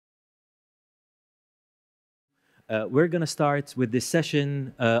We're going to start with this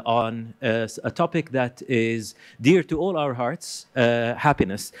session on a topic that is dear to all our hearts,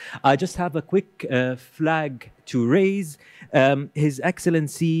 happiness. I just have a quick flag to raise. His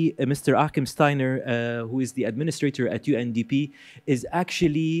Excellency, Mr. Achim Steiner, who is the administrator at UNDP, is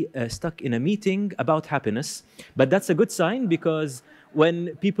actually stuck in a meeting about happiness. But that's a good sign, because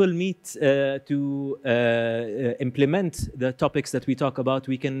when people meet to implement the topics that we talk about,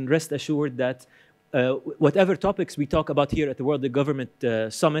 we can rest assured that whatever topics we talk about here at the World Government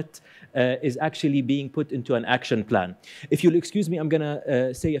Summit is actually being put into an action plan. If you'll excuse me, I'm going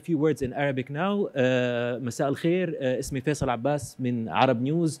to say a few words in Arabic now. مساء الخير، اسمي فيصل عباس من عرب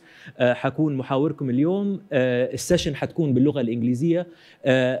نيوز. حكون محاوركم اليوم. السيشن حتكون باللغة الإنجليزية.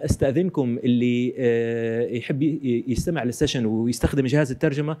 استأذنكم اللي يحب يستمع للسيشن ويستخدم جهاز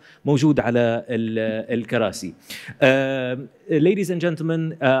الترجمة موجود على الكراسي. Ladies and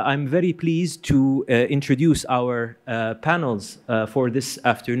gentlemen, I'm very pleased to introduce our panels for this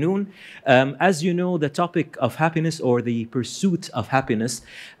afternoon. As you know, the topic of happiness, or the pursuit of happiness,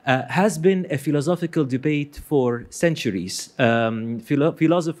 has been a philosophical debate for centuries.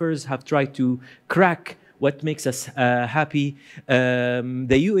 Philosophers have tried to crack what makes us happy.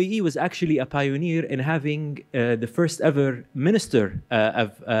 The UAE was actually a pioneer in having the first ever minister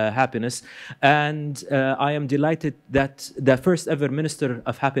of happiness. And I am delighted that the first ever minister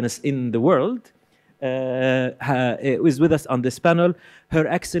of happiness in the world is with us on this panel, Her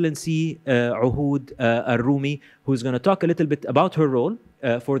Excellency Uhood Al-Rumi, who's going to talk a little bit about her role.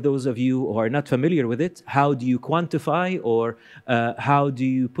 For those of you who are not familiar with it, how do you quantify, or how do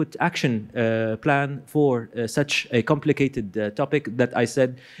you put action plan for such a complicated topic that I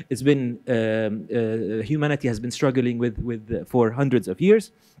said it's been humanity has been struggling with for hundreds of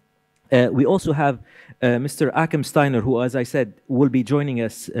years. We also have Mr. Achim Steiner, who, as I said, will be joining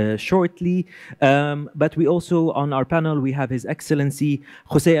us shortly. But we also, on our panel, we have His Excellency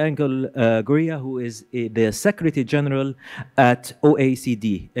Jose Angel Gurria, who is the Secretary General at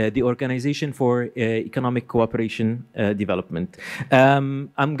OECD, the Organization for Economic Cooperation Development.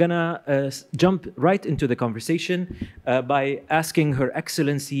 I'm going to jump right into the conversation by asking Her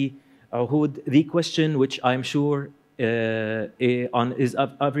Excellency Uhood the question which I'm sure is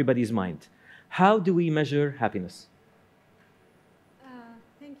of everybody's mind. How do we measure happiness?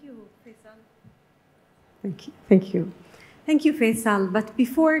 Thank you, Faisal. Thank you, Faisal. But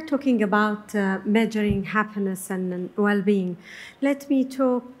before talking about measuring happiness and well-being, let me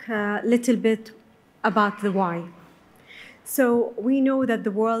talk a little bit about the why. So we know that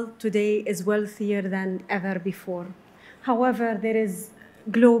the world today is wealthier than ever before. However, there is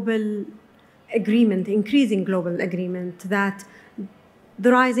global agreement, increasing global agreement, that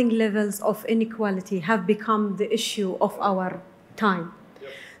the rising levels of inequality have become the issue of our time.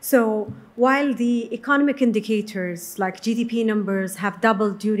 Yep. So while the economic indicators like GDP numbers have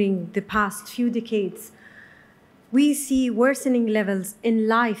doubled during the past few decades, we see worsening levels in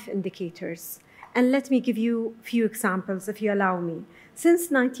life indicators. And let me give you a few examples, if you allow me.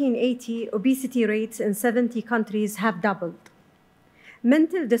 Since 1980, obesity rates in 70 countries have doubled.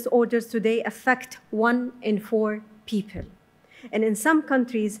 Mental disorders today affect 1 in 4 people. And in some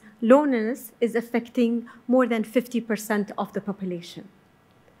countries, loneliness is affecting more than 50% of the population.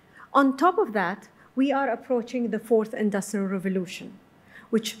 On top of that, we are approaching the 4th industrial revolution,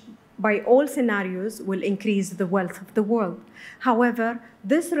 which by all scenarios will increase the wealth of the world. However,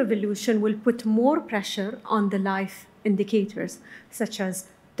 this revolution will put more pressure on the life indicators, such as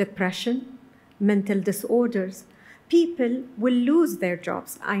depression, mental disorders. People will lose their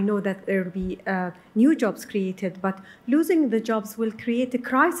jobs. I know that there will be new jobs created, but losing the jobs will create a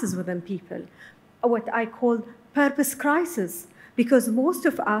crisis within people, what I call purpose crisis, because most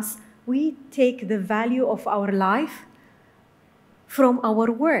of us, we take the value of our life from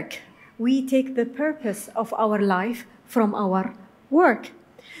our work. We take the purpose of our life from our work.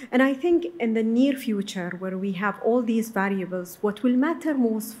 And I think in the near future, where we have all these variables, what will matter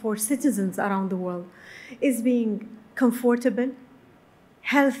most for citizens around the world is being comfortable,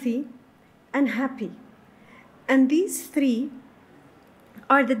 healthy, and happy. And these three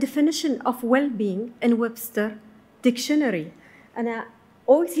are the definition of well-being in Webster Dictionary. And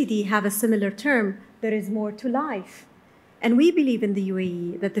OECD have a similar term, there is more to life. And we believe in the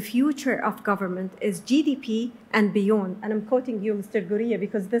UAE that the future of government is GDP and beyond. And I'm quoting you, Mr. Gurria,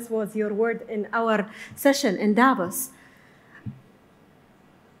 because this was your word in our session in Davos.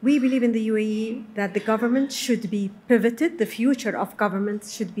 We believe in the UAE that the government should be pivoted, the future of government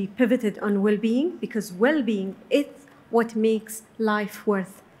should be pivoted on well-being, because well-being is what makes life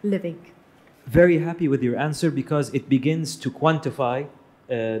worth living. Very happy with your answer, because it begins to quantify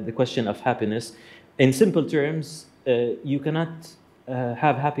the question of happiness. In simple terms, you cannot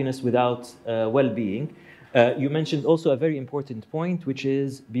have happiness without well-being. You mentioned also a very important point, which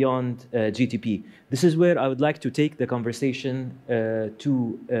is beyond GDP. This is where I would like to take the conversation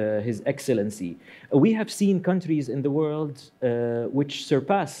to His Excellency. We have seen countries in the world which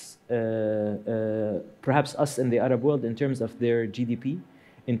surpass perhaps us in the Arab world in terms of their GDP,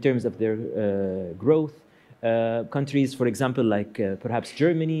 in terms of their growth. Countries, for example, like perhaps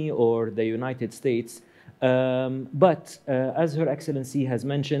Germany or the United States. But as Her Excellency has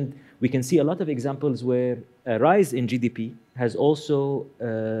mentioned, we can see a lot of examples where a rise in GDP has also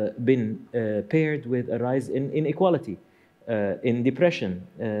been paired with a rise in inequality, in depression.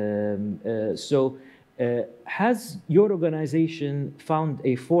 Has your organization found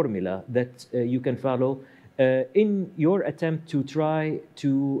a formula that you can follow in your attempt to try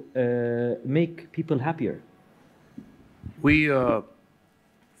to make people happier? We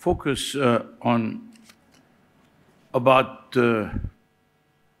focus on about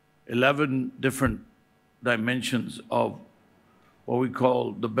 11 different dimensions of what we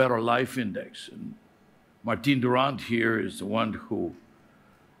call the Better Life Index. And Martine Durand here is the one who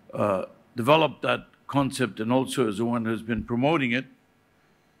developed that concept and also is the one who's been promoting it.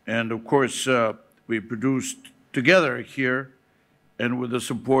 And of course, we produced together here and with the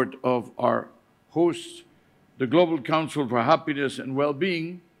support of our hosts, the Global Council for Happiness and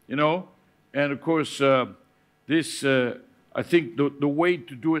Wellbeing, you know, and of course, this, I think the way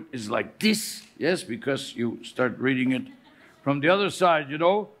to do it is like this, yes, because you start reading it from the other side, you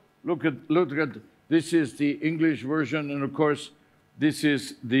know. Look at, this is the English version, and of course, this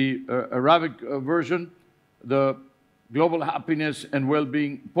is the Arabic version, the Global Happiness and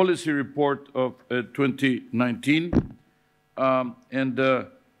Wellbeing Policy Report of 2019.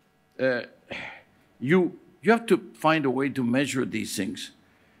 You have to find a way to measure these things.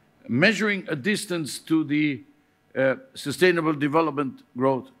 Measuring a distance to the Sustainable Development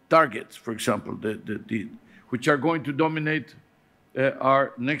Growth Targets, for example, which are going to dominate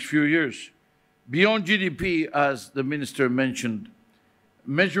our next few years. Beyond GDP, as the Minister mentioned,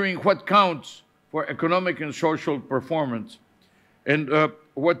 measuring what counts for economic and social performance, and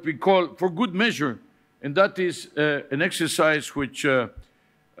what we call for good measure, and that is an exercise which Joe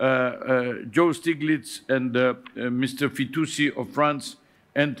Stiglitz and Mr. Fitoussi of France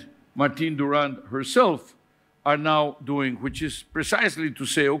and Martine Durand herself are now doing, which is precisely to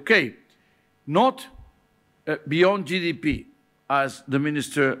say, okay, not beyond GDP, as the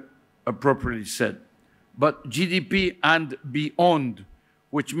Minister appropriately said, but GDP and beyond,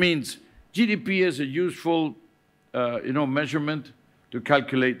 which means GDP is a useful measurement to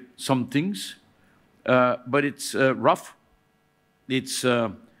calculate some things, but it's rough. It's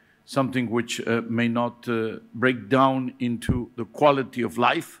something which may not break down into the quality of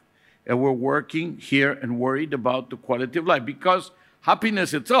life. And we're working here and worried about the quality of life because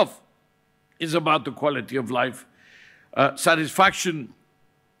happiness itself is about the quality of life. Satisfaction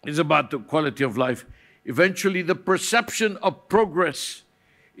is about the quality of life. Eventually, the perception of progress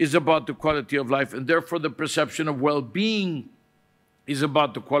is about the quality of life, and therefore the perception of well-being is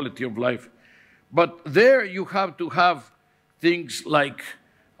about the quality of life. But there you have to have things like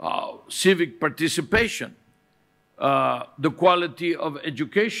civic participation, the quality of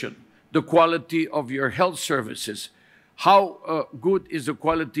education, the quality of your health services, how good is the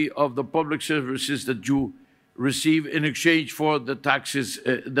quality of the public services that you receive in exchange for the taxes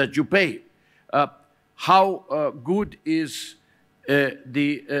that you pay, how good is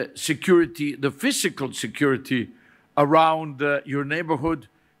the security, the physical security around your neighborhood.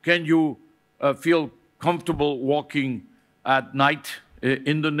 Can you feel comfortable walking at night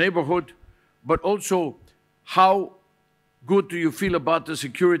in the neighborhood? But also, how good do you feel about the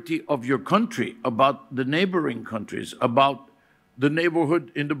security of your country, about the neighboring countries, about the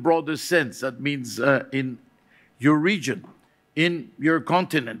neighborhood in the broadest sense? That means in your region, in your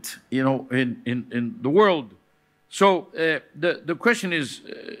continent, you know, in the world. So the question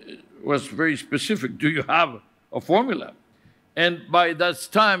was very specific. Do you have a formula? And by that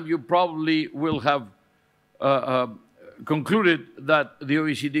time, you probably will have concluded that the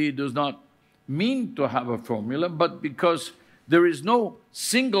OECD does not mean to have a formula, but because there is no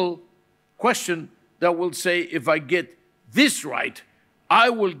single question that will say, if I get this right, I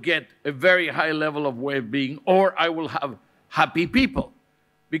will get a very high level of well-being, or I will have happy people.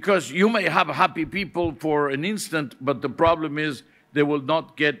 Because you may have happy people for an instant, but the problem is they will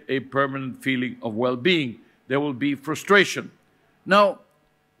not get a permanent feeling of well-being. There will be frustration. Now,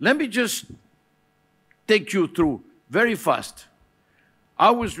 let me just take you through very fast. I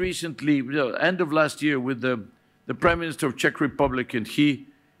was recently, end of last year, with the Prime Minister of Czech Republic, and he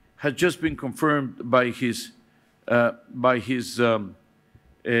has just been confirmed by his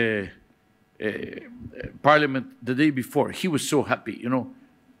parliament the day before. He was so happy, you know,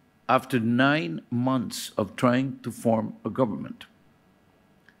 after 9 months of trying to form a government.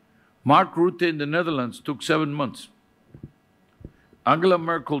 Mark Rutte in the Netherlands took 7 months. Angela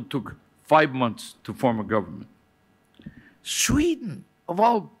Merkel took 5 months to form a government. Sweden, of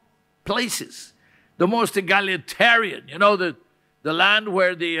all places, the most egalitarian, you know, the land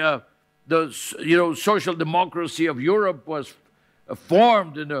where the social democracy of Europe was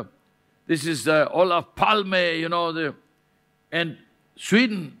formed. And this is Olaf Palme, you know, and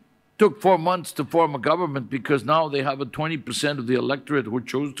Sweden took 4 months to form a government because now they have a 20% of the electorate who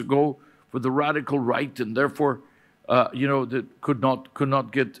chose to go for the radical right, and therefore, you know, that could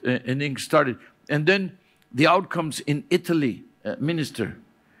not get anything started. And then the outcomes in Italy, Minister,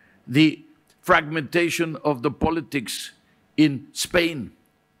 the fragmentation of the politics in Spain.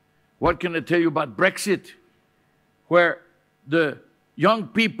 What can I tell you about Brexit, where the young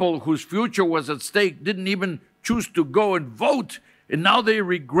people whose future was at stake didn't even choose to go and vote, and now they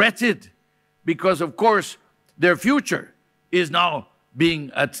regret it because, of course, their future is now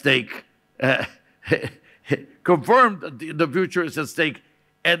being at stake. Confirmed that the future is at stake,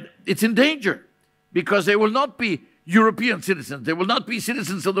 and it's in danger because they will not be European citizens. They will not be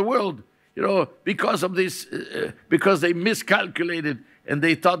citizens of the world, you know, because of this, because they miscalculated and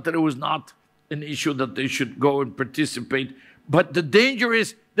they thought that it was not an issue that they should go and participate. But the danger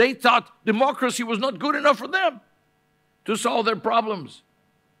is they thought democracy was not good enough for them to solve their problems.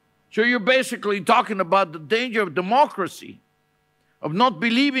 So you're basically talking about the danger of democracy, of not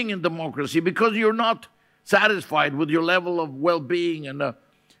believing in democracy because you're not satisfied with your level of well-being. And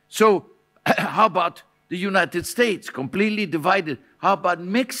so how about the United States, completely divided? How about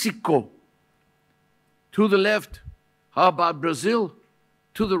Mexico to the left? How about Brazil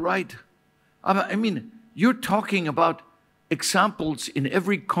to the right? I mean, you're talking about examples in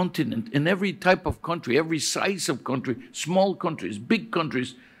every continent, in every type of country, every size of country, small countries, big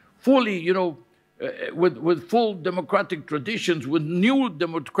countries, fully, you know, with full democratic traditions, with new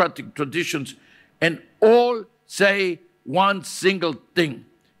democratic traditions, and all say one single thing,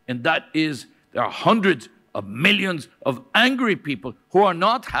 and that is there are hundreds of millions of angry people who are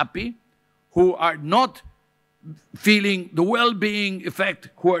not happy, who are not feeling the well-being effect,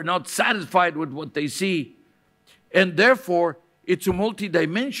 who are not satisfied with what they see. And therefore, it's a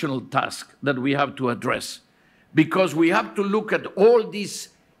multidimensional task that we have to address, because we have to look at all these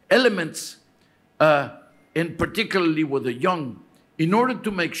elements, and particularly with the young, in order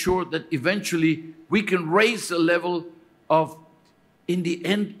to make sure that eventually we can raise the level of, in the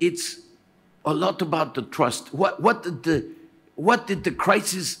end, it's a lot about the trust. What did the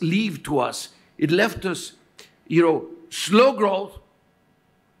crisis leave to us? It left us, you know, slow growth.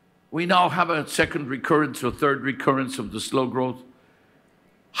 We now have a second recurrence or third recurrence of the slow growth.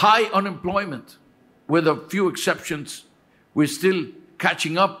 High unemployment, with a few exceptions. We're still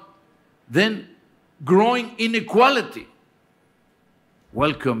catching up. Then growing inequality.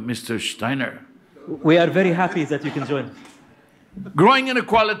 Welcome, Mr. Steiner. We are very happy that you can join. Growing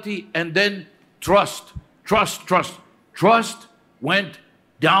inequality, and then trust. Trust went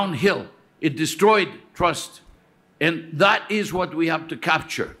downhill. It destroyed trust. And that is what we have to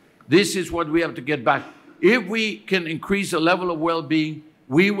capture. This is what we have to get back. If we can increase the level of well-being,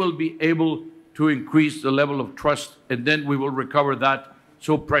 we will be able to increase the level of trust, and then we will recover that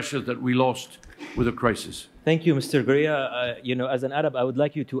so precious that we lost with the crisis. Thank you, Mr. Gurria. You know, as an Arab, I would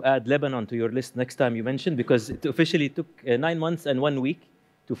like you to add Lebanon to your list next time you mention, because it officially took 9 months and 1 week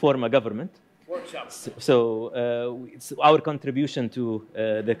to form a government. So it's our contribution to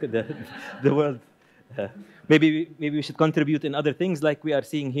the world. Maybe we should contribute in other things like we are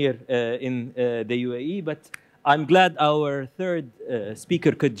seeing here in the UAE, but I'm glad our third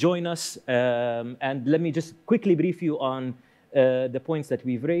speaker could join us. And let me just quickly brief you on the points that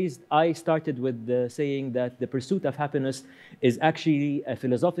we've raised. I started with saying that the pursuit of happiness is actually a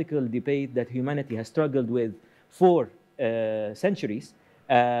philosophical debate that humanity has struggled with for centuries.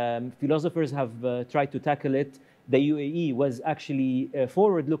 Philosophers have tried to tackle it. The UAE was actually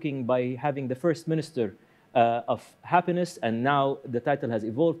forward-looking by having the first minister of happiness, and now the title has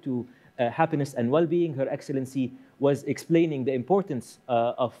evolved to happiness and well-being. Her Excellency was explaining the importance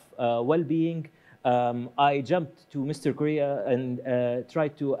of well-being. I jumped to Mr. Gurria and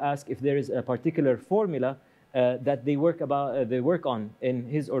tried to ask if there is a particular formula that they work on in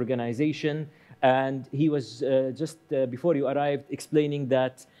his organization, and he was just before you arrived explaining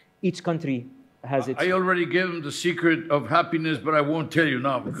that each country has its... I already gave him the secret of happiness, but I won't tell you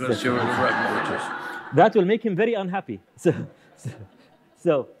now because you're right. That will make him very unhappy.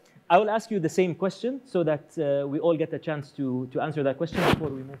 So I will ask you the same question so that we all get a chance to answer that question before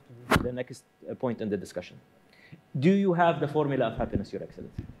we move to the next point in the discussion. Do you have the formula of happiness, Your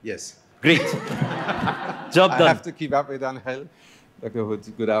Excellency? Yes. Great. Job done. I have to keep up with Angel. Dr.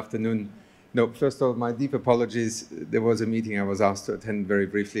 Hood, good afternoon. No, first of all, my deep apologies. There was a meeting I was asked to attend very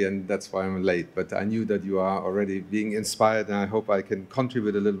briefly, and that's why I'm late. But I knew that you are already being inspired, and I hope I can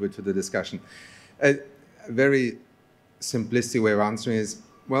contribute a little bit to the discussion. A very simplistic way of answering is,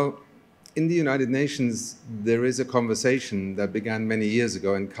 well, in the United Nations, there is a conversation that began many years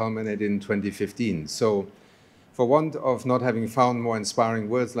ago and culminated in 2015. So, for want of not having found more inspiring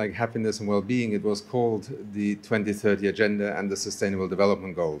words like happiness and well-being, it was called the 2030 Agenda and the Sustainable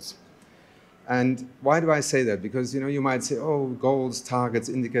Development Goals. And why do I say that? Because, you know, you might say, oh, goals, targets,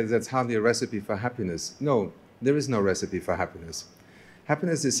 indicators, that's hardly a recipe for happiness. No, there is no recipe for happiness.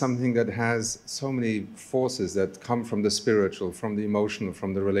 Happiness is something that has so many forces that come from the spiritual, from the emotional,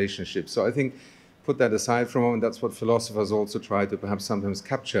 from the relationship. So I think, put that aside for a moment, that's what philosophers also try to perhaps sometimes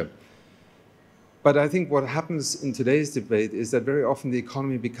capture. But I think what happens in today's debate is that very often the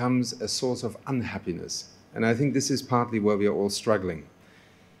economy becomes a source of unhappiness. And I think this is partly where we are all struggling.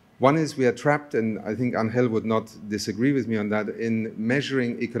 One is we are trapped, and I think Angel would not disagree with me on that, in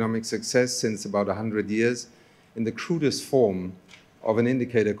measuring economic success since about 100 years in the crudest form of an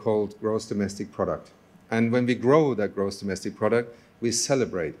indicator called gross domestic product. And when we grow that gross domestic product, we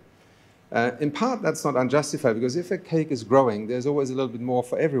celebrate. In part, that's not unjustified, because if a cake is growing, there's always a little bit more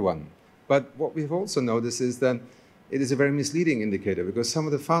for everyone. But what we've also noticed is that it is a very misleading indicator, because some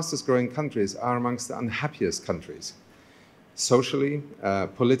of the fastest growing countries are amongst the unhappiest countries, socially,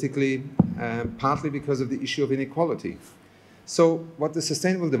 politically, partly because of the issue of inequality. So what the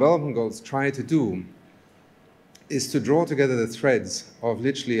Sustainable Development Goals try to do is to draw together the threads of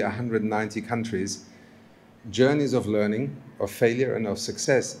literally 190 countries, journeys of learning, of failure and of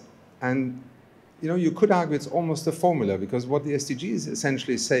success. And you know, you could argue it's almost a formula, because what the SDGs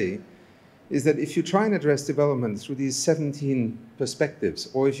essentially say is that if you try and address development through these 17 perspectives,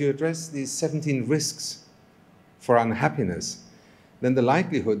 or if you address these 17 risks for unhappiness, then the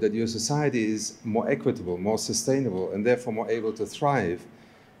likelihood that your society is more equitable, more sustainable, and therefore more able to thrive.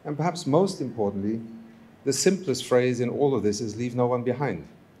 And perhaps most importantly, the simplest phrase in all of this is leave no one behind.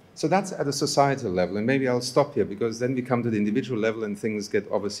 So that's at a societal level, and maybe I'll stop here, because then we come to the individual level and things get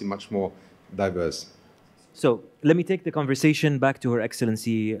obviously much more diverse. So let me take the conversation back to Her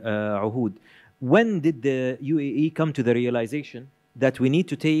Excellency Ahoud. When did the UAE come to the realization that we need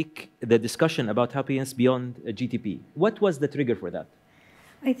to take the discussion about happiness beyond GDP? What was the trigger for that?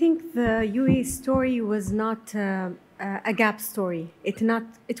 I think the UAE story was not a gap story.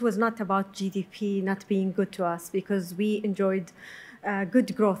 It was not about GDP not being good to us, because we enjoyed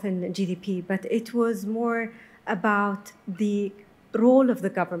good growth in GDP, but it was more about the role of the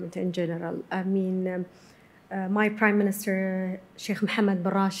government in general. I mean, my Prime Minister, Sheikh Mohammed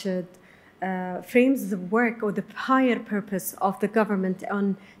bin Rashid, frames the work or the higher purpose of the government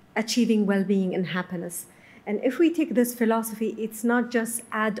on achieving well-being and happiness. And if we take this philosophy, it's not just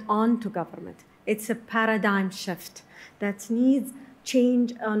add on to government. It's a paradigm shift that needs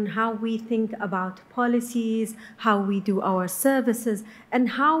change on how we think about policies, how we do our services, and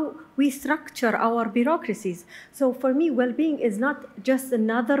how we structure our bureaucracies. So for me, well-being is not just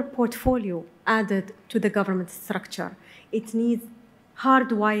another portfolio added to the government structure. It needs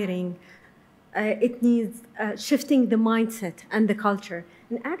hardwiring. It needs shifting the mindset and the culture.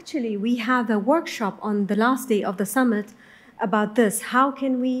 And actually, we have a workshop on the last day of the summit about this. How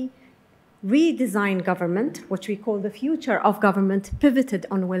can we redesign government, which we call the future of government, pivoted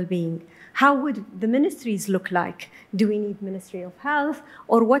on well-being? How would the ministries look like? Do we need Ministry of Health?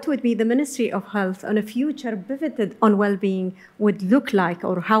 Or what would be the Ministry of Health on a future pivoted on well-being would look like,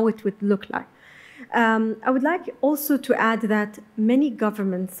 or how it would look like? I would like also to add that many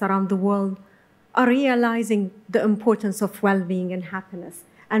governments around the world are realizing the importance of well-being and happiness,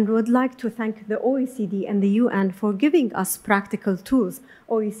 and would like to thank the OECD and the UN for giving us practical tools.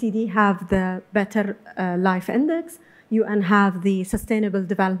 OECD have the Better Life Index, UN have the Sustainable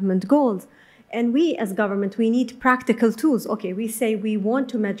Development Goals, and we as government, we need practical tools. Okay, we say we want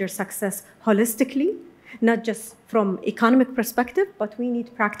to measure success holistically, not just from economic perspective, but we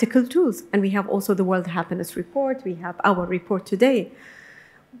need practical tools. And we have also the World Happiness Report, we have our report today.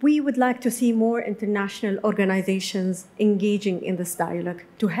 We would like to see more international organizations engaging in this dialogue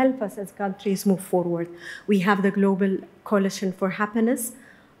to help us as countries move forward. We have the Global Coalition for Happiness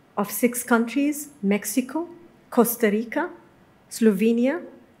of 6 countries: Mexico, Costa Rica, Slovenia,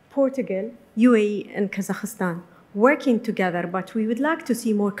 Portugal, UAE, and Kazakhstan, working together, but we would like to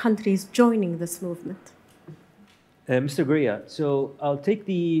see more countries joining this movement. Mr. Guria, so I'll take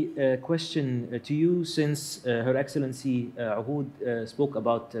the question to you since Her Excellency Ahoud spoke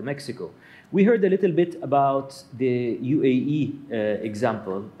about Mexico. We heard a little bit about the UAE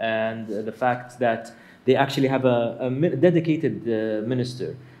example and the fact that they actually have a dedicated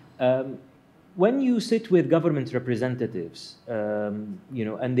minister. When you sit with government representatives,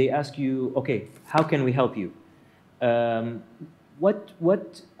 and they ask you, okay, how can we help you? What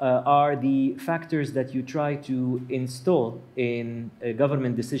are the factors that you try to install in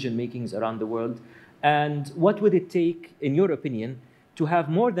government decision makings around the world? And what would it take, in your opinion, to have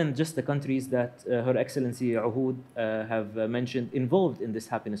more than just the countries that Her Excellency Ahoud have mentioned involved in this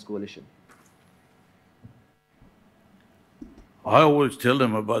happiness coalition? I always tell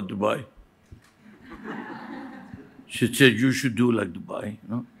them about Dubai. She said, you should do like Dubai, you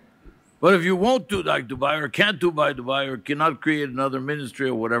know? But if you won't do like Dubai, or can't do by Dubai, or cannot create another ministry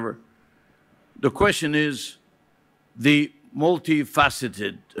or whatever, the question is the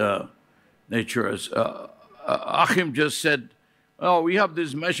multifaceted nature. As Achim just said, oh, we have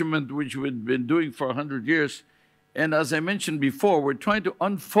this measurement which we've been doing for 100 years, and as I mentioned before, we're trying to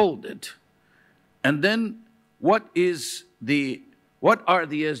unfold it. And then what are the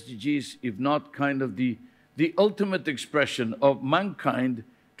SDGs, if not kind of the ultimate expression of mankind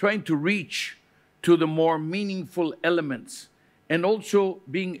trying to reach to the more meaningful elements and also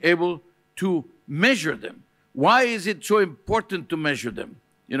being able to measure them. Why is it so important to measure them?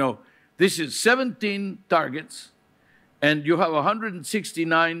 You know, this is 17 targets, and you have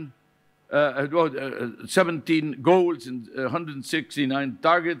 169, 17 goals and 169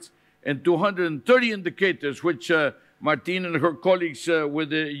 targets and 230 indicators, which Martine and her colleagues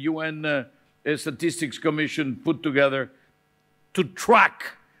with the UN Statistics Commission put together to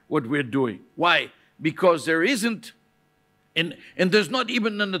track what we're doing. Why? Because there isn't, and there's not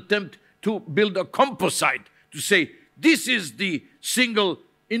even an attempt to build a composite to say, this is the single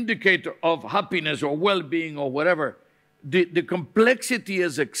indicator of happiness or well-being or whatever. The complexity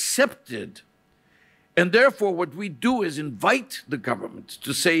is accepted. And therefore, what we do is invite the government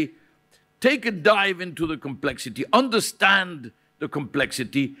to say, take a dive into the complexity, understand the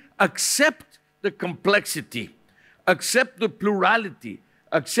complexity, accept the complexity, accept the plurality,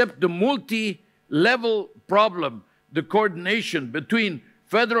 accept the multi-level problem, the coordination between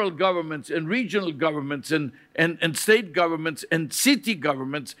federal governments and regional governments and state governments and city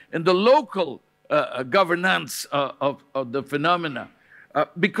governments and the local governance of the phenomena.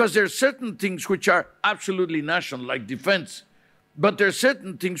 Because there are certain things which are absolutely national, like defense, but there are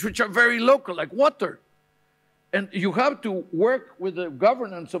certain things which are very local, like water. And you have to work with the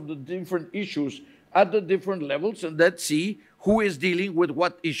governance of the different issues at the different levels, and let's see who is dealing with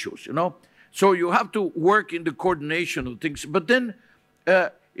what issues, you know? So you have to work in the coordination of things. But then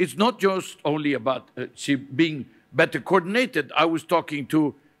it's not just only about being better coordinated. I was talking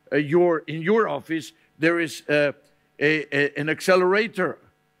to in your office, there is an accelerator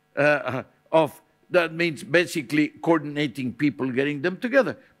that means basically coordinating people, getting them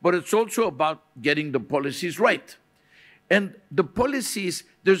together. But it's also about getting the policies right. And the policies,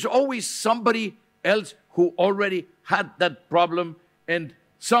 there's always somebody else who already had that problem and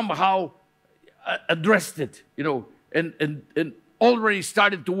somehow addressed it, you know, and already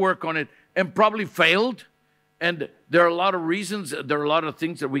started to work on it and probably failed. And there are a lot of reasons, there are a lot of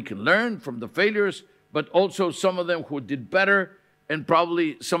things that we can learn from the failures, but also some of them who did better and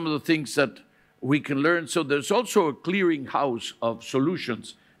probably some of the things that we can learn. So there's also a clearinghouse of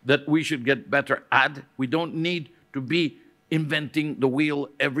solutions that we should get better at. We don't need to be inventing the wheel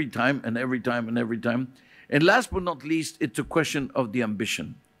every time and every time and every time. And last but not least, it's a question of the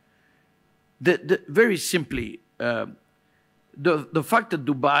ambition. Very simply, the fact that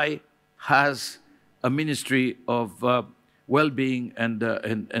Dubai has a ministry of well-being and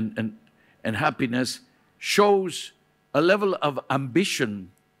happiness shows a level of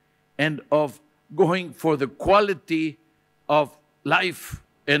ambition and of going for the quality of life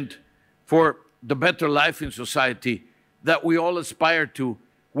and for the better life in society that we all aspire to,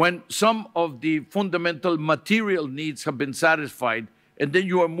 when some of the fundamental material needs have been satisfied, and then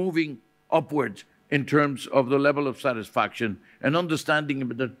you are moving upwards in terms of the level of satisfaction and understanding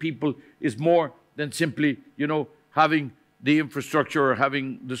that people is more than simply, you know, having the infrastructure or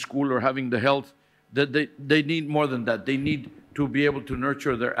having the school or having the health, that they need more than that. They need to be able to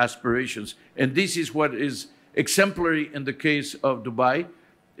nurture their aspirations. And this is what is exemplary in the case of Dubai.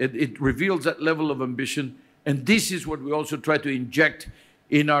 It reveals that level of ambition. And this is what we also try to inject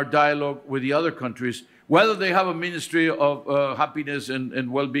in our dialogue with the other countries, whether they have a ministry of happiness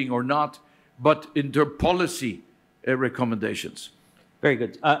and well-being or not, but in their policy recommendations. Very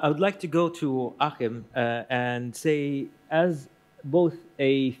good. I would like to go to Achim and say, as both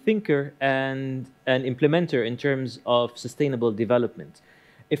a thinker and an implementer in terms of sustainable development,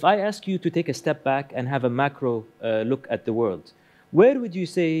 if I ask you to take a step back and have a macro look at the world, where would you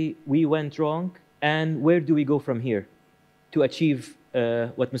say we went wrong, and where do we go from here to achieve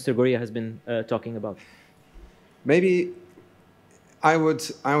what Mr. Goria has been talking about? Maybe I would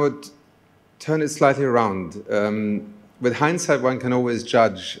turn it slightly around. With hindsight, one can always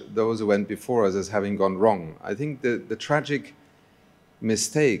judge those who went before us as having gone wrong. I think the tragic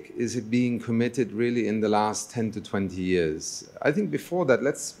mistake is it being committed really in the last 10 to 20 years. I think before that,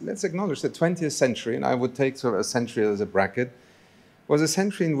 let's acknowledge the 20th century, and I would take sort of a century as a bracket, was a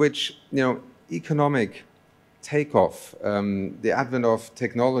century in which, you know, economic takeoff, the advent of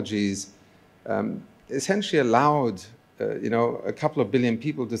technologies, essentially allowed you know, a couple of billion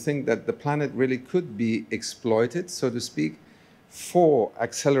people to think that the planet really could be exploited, so to speak, for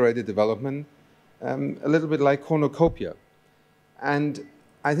accelerated development, a little bit like cornucopia. And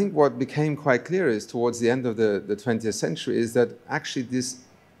I think what became quite clear is towards the end of the 20th century is that actually this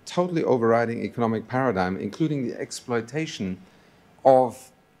totally overriding economic paradigm, including the exploitation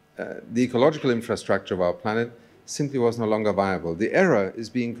of the ecological infrastructure of our planet, simply was no longer viable. The error is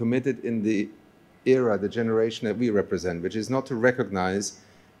being committed in the era, the generation that we represent, which is not to recognize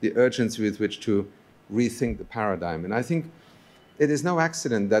the urgency with which to rethink the paradigm. And I think it is no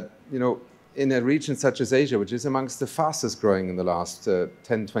accident that, you know, in a region such as Asia, which is amongst the fastest growing in the last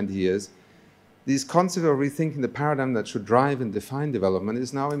 10, 20 years, these concepts of rethinking the paradigm that should drive and define development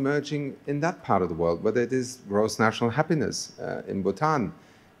is now emerging in that part of the world, whether it is gross national happiness in Bhutan,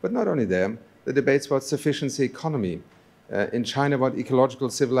 but not only there, the debates about sufficiency economy, in China about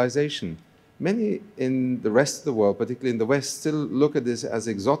ecological civilization. Many in the rest of the world, particularly in the West, still look at this as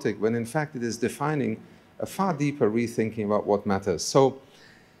exotic, when in fact it is defining a far deeper rethinking about what matters. So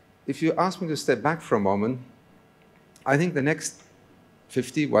if you ask me to step back for a moment, I think the next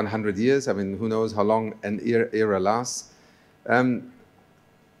 50, 100 years, I mean, who knows how long an era lasts,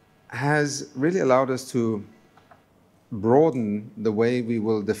 has really allowed us to broaden the way we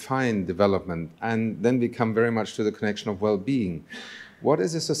will define development, and then we come very much to the connection of well-being. What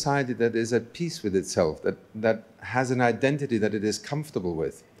is a society that is at peace with itself, that has an identity that it is comfortable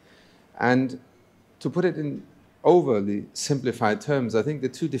with? And to put it in overly simplified terms, I think the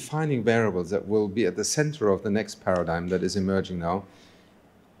two defining variables that will be at the center of the next paradigm that is emerging now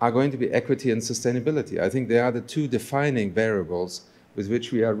are going to be equity and sustainability. I think they are the two defining variables with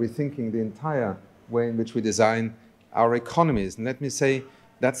which we are rethinking the entire way in which we design our economies. And let me say,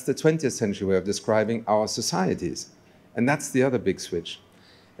 that's the 20th century way of describing our societies. And that's the other big switch.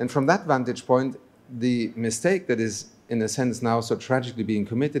 And from that vantage point, the mistake that is, in a sense, now so tragically being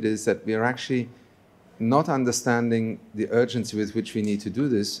committed is that we are actually not understanding the urgency with which we need to do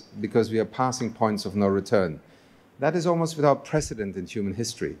this, because we are passing points of no return. That is almost without precedent in human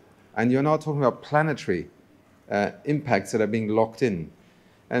history. And you're now talking about planetary impacts that are being locked in.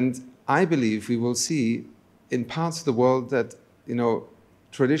 And I believe we will see in parts of the world that, you know,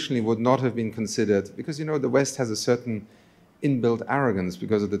 traditionally would not have been considered, because, you know, the West has a certain inbuilt arrogance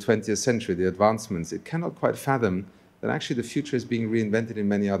because of the 20th century, the advancements. It cannot quite fathom that actually the future is being reinvented in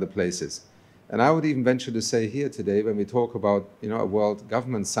many other places. And I would even venture to say here today, when we talk about, you know, a World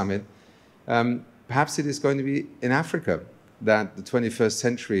Government Summit, perhaps it is going to be in Africa that the 21st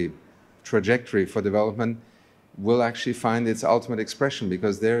century trajectory for development will actually find its ultimate expression,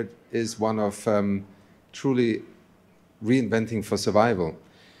 because there is one of truly reinventing for survival.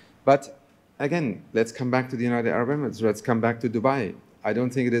 But again, let's come back to the United Arab Emirates. Let's come back to Dubai. I don't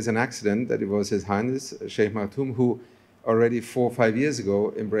think it is an accident that it was His Highness Sheikh Maktoum who already 4 or 5 years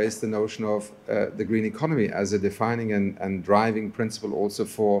ago embraced the notion of the green economy as a defining and driving principle also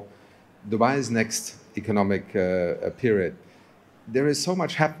for Dubai's next economic period. There is so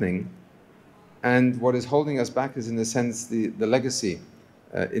much happening, and what is holding us back is, in a sense, the legacy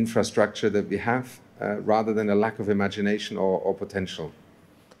infrastructure that we have, rather than a lack of imagination or potential.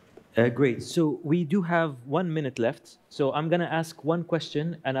 Great. So we do have 1 minute left. So I'm going to ask one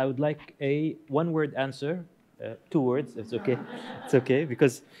question, and I would like a one-word answer. 2 words, it's okay. It's okay,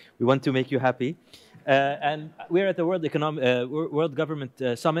 because we want to make you happy. And we're at the World Government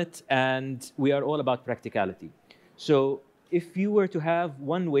Summit, and we are all about practicality. So if you were to have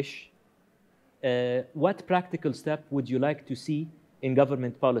one wish, what practical step would you like to see in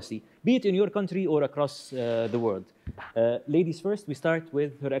government policy, be it in your country or across the world? Ladies first, we start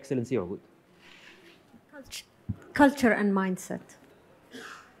with Her Excellency Uhud. Culture and mindset.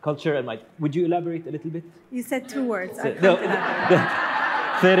 Culture and mindset. Would you elaborate a little bit? You said 2 words. I can't No.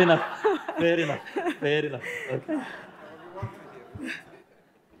 elaborate. Fair enough. Fair enough. Fair enough. Okay.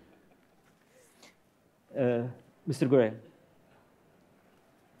 Mr. Gurel.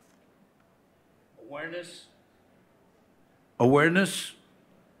 Awareness,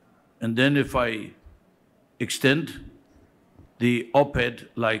 and then if I extend the op-ed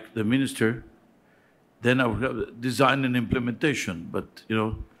like the minister, then I would have design and implementation, but, you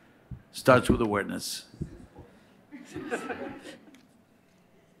know, starts with awareness.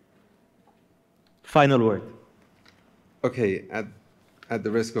 Final word. Okay, at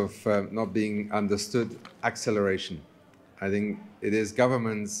the risk of not being understood, acceleration. I think it is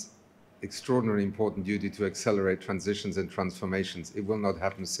government's extraordinarily important duty to accelerate transitions and transformations. It will not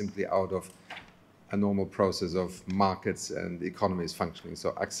happen simply out of a normal process of markets and economies functioning,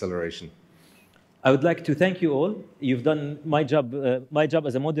 so acceleration. I would like to thank you all. You've done my job. My job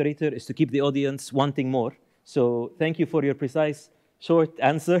as a moderator is to keep the audience wanting more. So thank you for your precise, short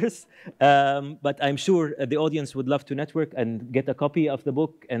answers. But I'm sure the audience would love to network and get a copy of the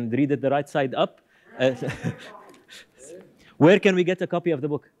book and read it the right side up. Where can we get a copy of the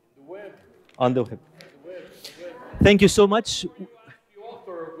book? The web. On the web. Thank you so much. The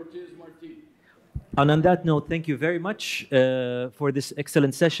author, which is Martin. And on that note, thank you very much for this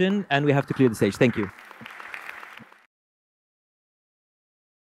excellent session, and we have to clear the stage. Thank you.